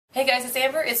Hey guys, it's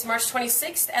Amber. It's March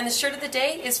 26th, and the shirt of the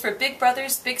day is for Big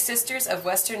Brothers, Big Sisters of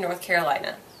Western North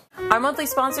Carolina. Our monthly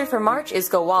sponsor for March is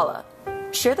Gowalla.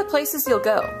 Share the places you'll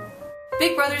go.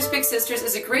 Big Brothers, Big Sisters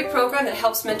is a great program that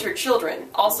helps mentor children,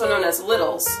 also known as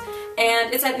littles,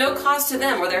 and it's at no cost to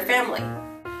them or their family.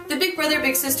 The Big Brother,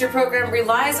 Big Sister program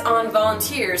relies on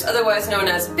volunteers, otherwise known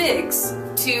as Bigs,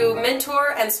 to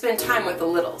mentor and spend time with the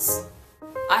littles.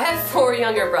 I have 4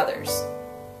 younger brothers.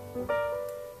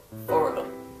 4 of them.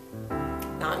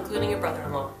 Not including a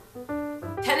brother-in-law.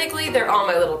 Technically, they're all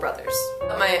my little brothers.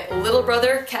 But my little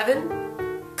brother, Kevin,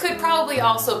 could probably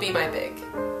also be my big.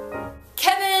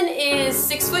 Kevin is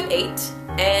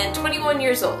 6'8" and 21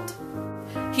 years old.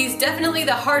 He's definitely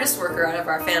the hardest worker out of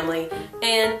our family,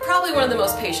 and probably one of the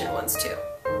most patient ones too.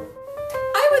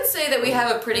 I would say that we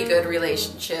have a pretty good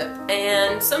relationship,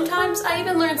 and sometimes I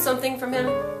even learn something from him.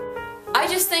 I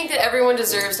just think that everyone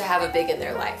deserves to have a big in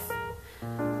their life.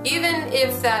 Even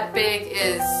if that big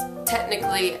is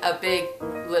technically a big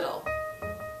little.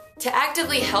 To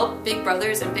actively help Big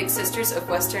Brothers and Big Sisters of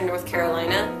Western North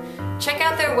Carolina, check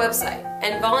out their website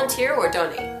and volunteer or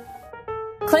donate.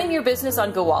 Claim your business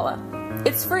on Gowalla.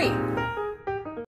 It's free.